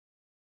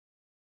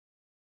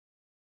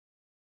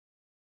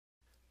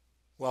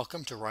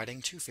Welcome to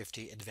Writing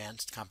 250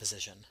 Advanced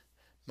Composition.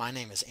 My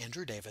name is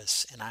Andrew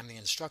Davis and I'm the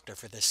instructor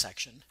for this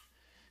section.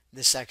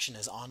 This section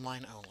is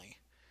online only.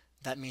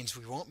 That means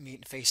we won't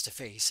meet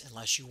face-to-face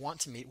unless you want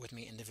to meet with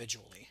me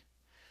individually.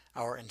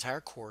 Our entire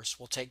course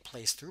will take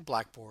place through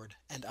Blackboard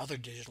and other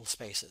digital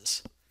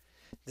spaces.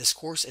 This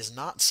course is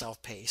not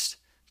self-paced,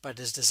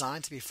 but is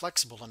designed to be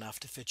flexible enough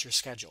to fit your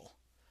schedule.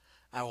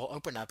 I will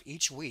open up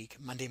each week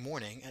Monday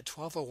morning at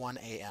 12:01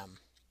 a.m.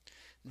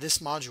 This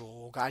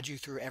module will guide you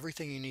through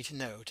everything you need to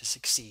know to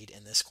succeed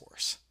in this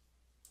course.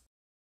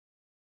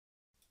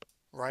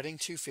 Writing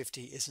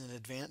 250 is an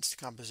advanced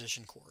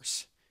composition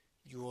course.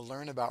 You will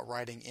learn about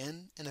writing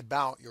in and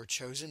about your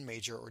chosen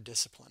major or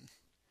discipline.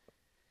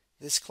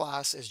 This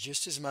class is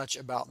just as much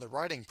about the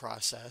writing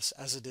process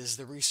as it is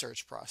the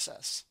research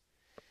process.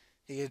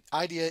 The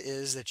idea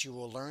is that you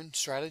will learn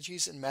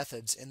strategies and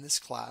methods in this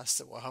class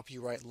that will help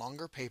you write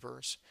longer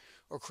papers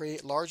or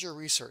create larger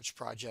research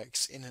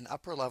projects in an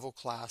upper-level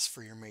class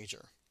for your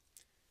major.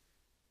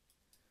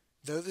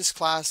 Though this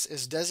class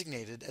is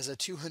designated as a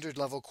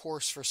 200-level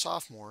course for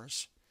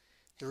sophomores,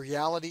 the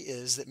reality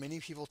is that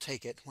many people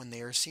take it when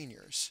they are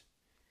seniors.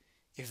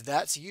 If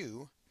that's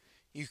you,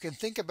 you can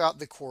think about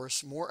the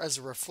course more as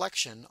a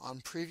reflection on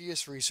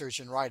previous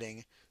research and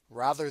writing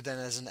rather than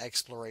as an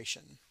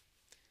exploration.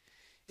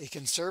 It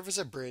can serve as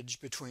a bridge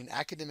between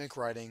academic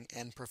writing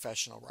and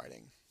professional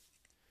writing.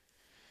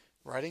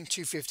 Writing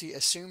 250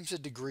 assumes a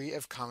degree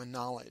of common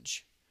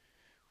knowledge.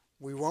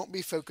 We won't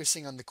be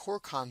focusing on the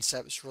core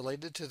concepts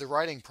related to the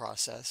writing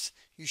process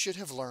you should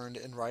have learned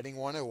in Writing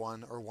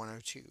 101 or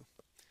 102.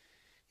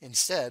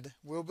 Instead,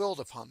 we'll build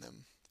upon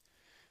them.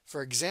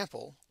 For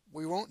example,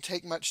 we won't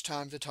take much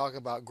time to talk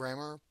about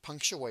grammar,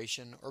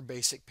 punctuation, or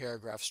basic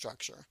paragraph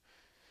structure,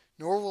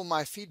 nor will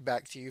my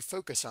feedback to you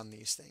focus on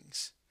these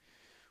things.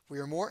 We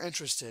are more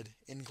interested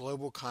in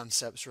global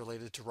concepts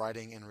related to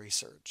writing and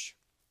research.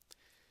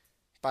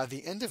 By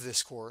the end of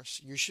this course,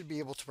 you should be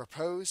able to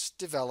propose,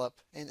 develop,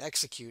 and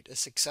execute a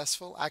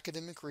successful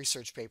academic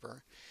research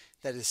paper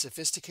that is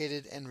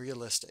sophisticated and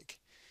realistic,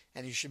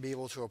 and you should be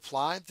able to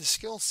apply the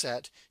skill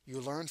set you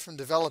learned from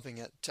developing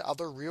it to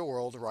other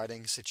real-world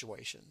writing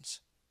situations.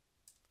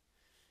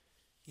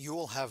 You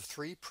will have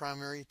three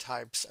primary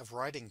types of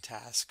writing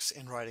tasks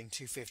in Writing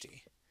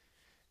 250.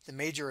 The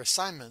major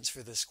assignments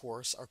for this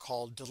course are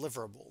called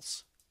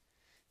deliverables.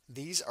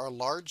 These are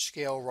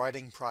large-scale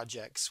writing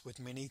projects with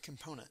many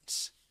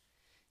components.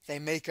 They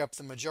make up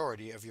the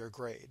majority of your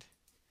grade.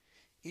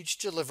 Each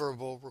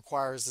deliverable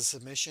requires the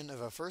submission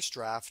of a first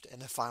draft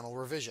and a final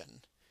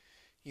revision.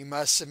 You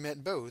must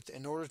submit both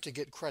in order to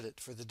get credit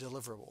for the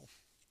deliverable.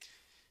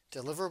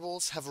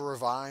 Deliverables have a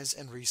revise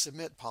and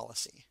resubmit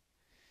policy.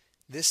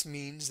 This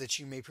means that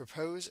you may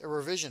propose a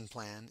revision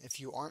plan if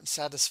you aren't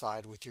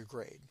satisfied with your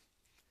grade.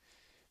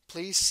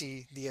 Please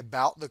see the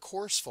About the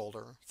Course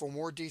folder for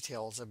more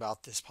details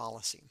about this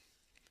policy.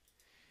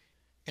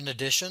 In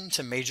addition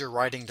to major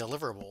writing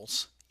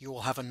deliverables, you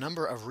will have a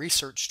number of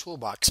research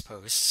toolbox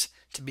posts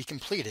to be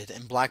completed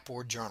in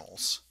Blackboard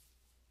journals.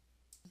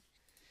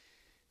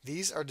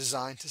 These are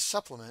designed to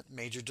supplement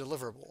major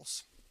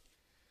deliverables.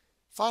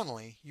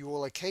 Finally, you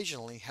will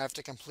occasionally have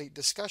to complete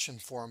discussion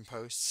forum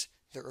posts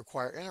that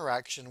require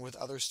interaction with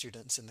other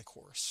students in the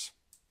course.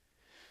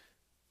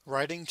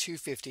 Writing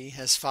 250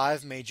 has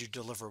 5 major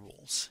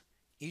deliverables.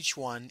 Each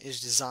one is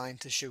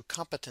designed to show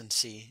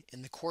competency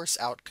in the course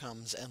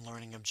outcomes and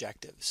learning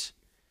objectives.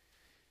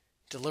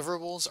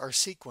 Deliverables are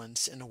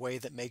sequenced in a way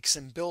that makes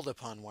them build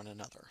upon one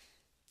another.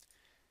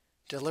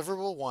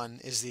 Deliverable 1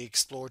 is the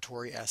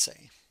exploratory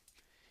essay.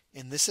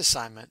 In this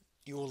assignment,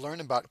 you will learn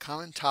about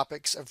common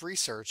topics of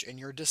research in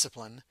your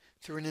discipline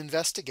through an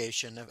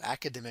investigation of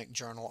academic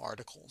journal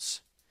articles.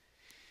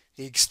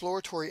 The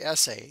exploratory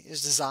essay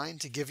is designed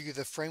to give you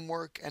the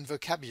framework and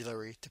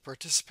vocabulary to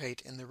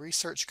participate in the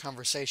research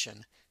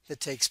conversation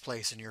that takes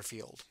place in your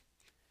field.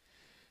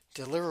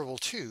 Deliverable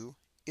 2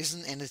 is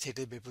an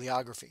annotated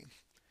bibliography.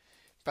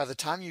 By the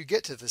time you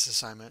get to this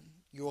assignment,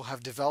 you will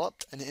have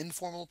developed an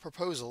informal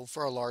proposal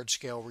for a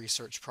large-scale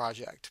research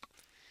project.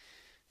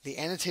 The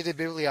annotated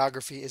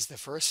bibliography is the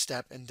first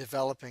step in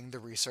developing the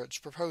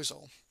research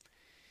proposal.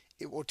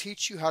 It will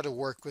teach you how to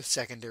work with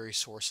secondary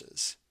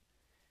sources.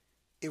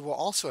 It will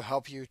also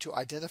help you to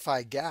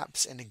identify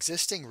gaps in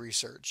existing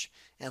research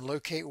and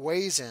locate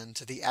ways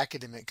into the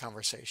academic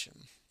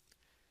conversation.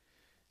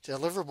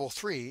 Deliverable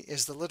 3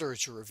 is the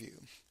literature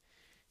review.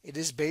 It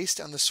is based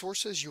on the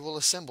sources you will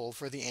assemble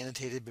for the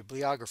annotated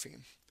bibliography.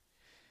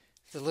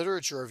 The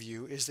literature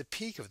review is the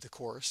peak of the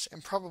course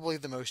and probably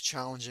the most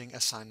challenging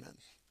assignment.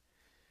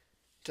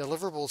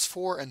 Deliverables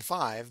 4 and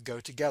 5 go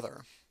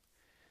together.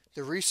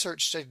 The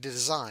research study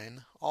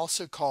design,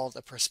 also called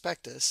a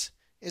prospectus,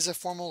 is a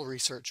formal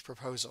research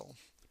proposal.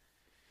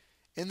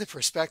 In the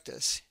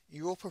prospectus,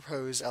 you will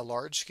propose a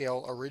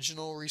large-scale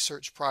original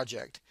research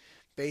project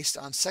based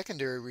on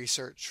secondary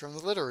research from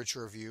the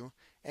literature review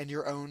and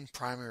your own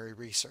primary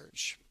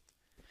research.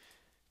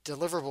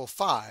 Deliverable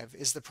 5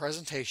 is the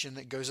presentation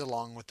that goes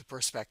along with the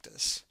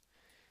prospectus.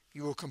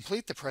 You will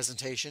complete the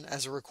presentation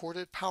as a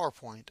recorded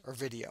PowerPoint or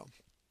video.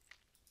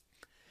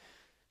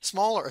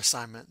 Smaller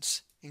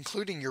assignments,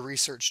 including your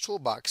Research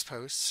Toolbox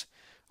posts,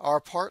 are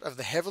a part of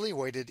the heavily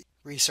weighted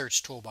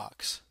Research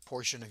Toolbox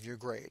portion of your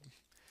grade.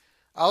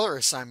 Other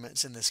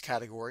assignments in this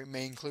category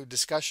may include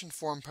discussion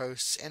forum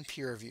posts and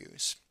peer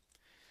reviews.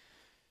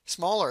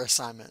 Smaller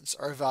assignments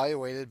are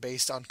evaluated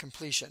based on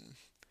completion.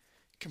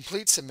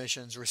 Complete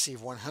submissions receive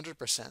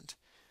 100%,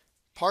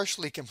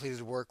 partially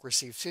completed work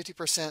receives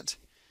 50%,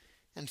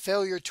 and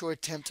failure to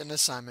attempt an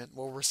assignment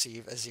will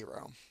receive a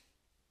 0.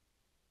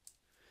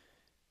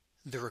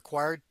 The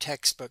required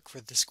textbook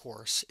for this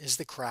course is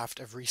The Craft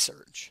of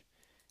Research.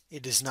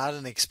 It is not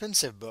an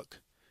expensive book,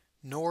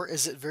 nor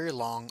is it very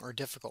long or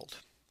difficult.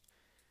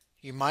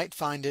 You might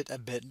find it a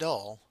bit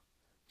dull,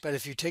 but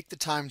if you take the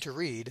time to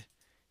read,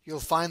 you'll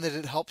find that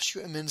it helps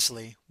you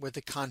immensely with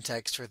the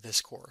context for this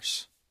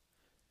course.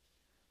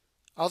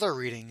 Other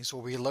readings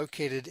will be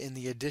located in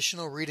the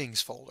Additional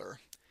Readings folder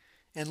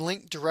and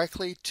linked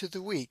directly to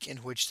the week in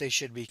which they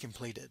should be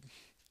completed.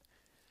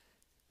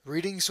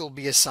 Readings will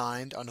be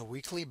assigned on a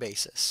weekly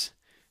basis.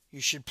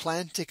 You should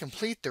plan to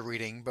complete the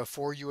reading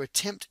before you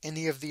attempt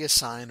any of the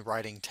assigned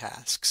writing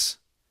tasks.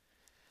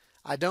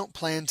 I don't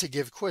plan to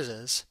give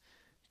quizzes,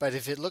 but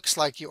if it looks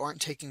like you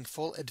aren't taking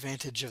full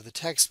advantage of the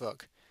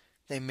textbook,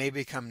 they may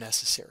become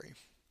necessary.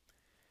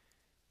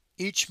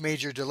 Each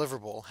major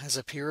deliverable has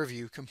a peer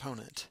review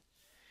component.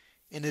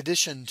 In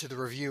addition to the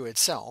review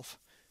itself,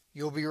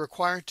 you'll be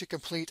required to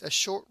complete a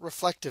short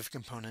reflective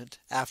component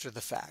after the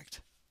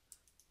fact.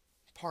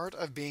 Part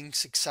of being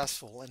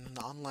successful in an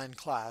online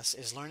class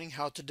is learning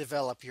how to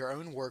develop your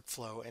own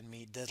workflow and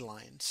meet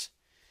deadlines.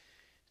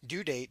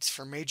 Due dates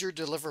for major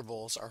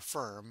deliverables are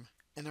firm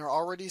and are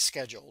already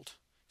scheduled.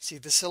 See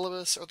the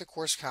syllabus or the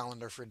course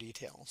calendar for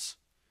details.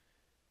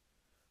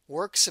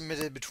 Work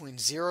submitted between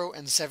 0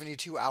 and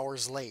 72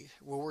 hours late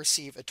will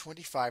receive a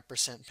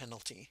 25%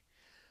 penalty.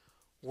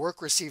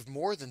 Work received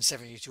more than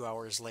 72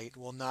 hours late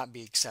will not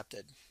be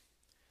accepted.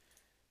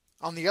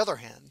 On the other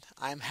hand,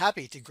 I am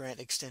happy to grant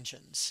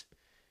extensions.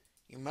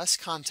 You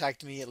must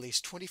contact me at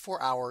least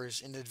 24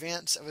 hours in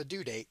advance of a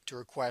due date to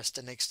request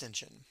an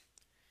extension.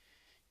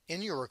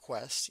 In your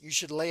request, you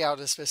should lay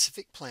out a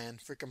specific plan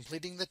for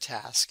completing the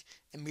task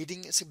and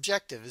meeting its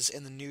objectives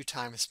in the new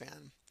time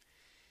span.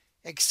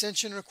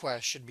 Extension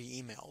requests should be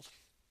emailed.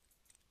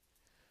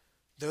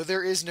 Though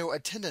there is no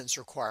attendance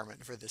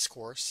requirement for this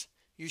course,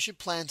 you should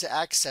plan to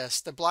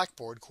access the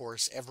Blackboard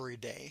course every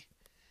day.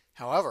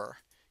 However,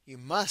 you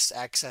must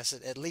access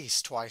it at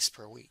least twice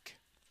per week.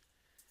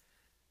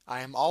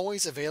 I am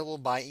always available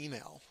by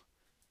email.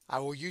 I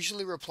will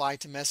usually reply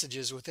to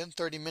messages within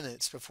 30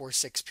 minutes before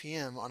 6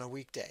 p.m. on a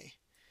weekday.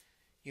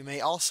 You may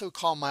also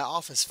call my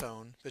office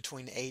phone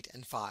between 8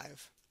 and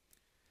 5.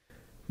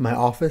 My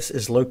office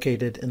is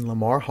located in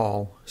Lamar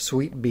Hall,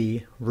 Suite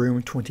B,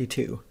 Room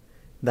 22.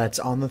 That's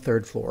on the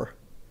 3rd floor.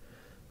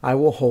 I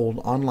will hold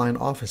online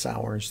office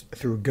hours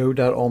through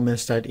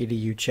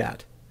go.olemiss.edu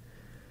chat.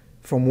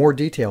 For more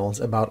details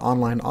about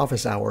online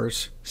office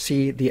hours,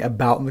 see the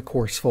About the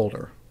Course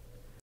folder.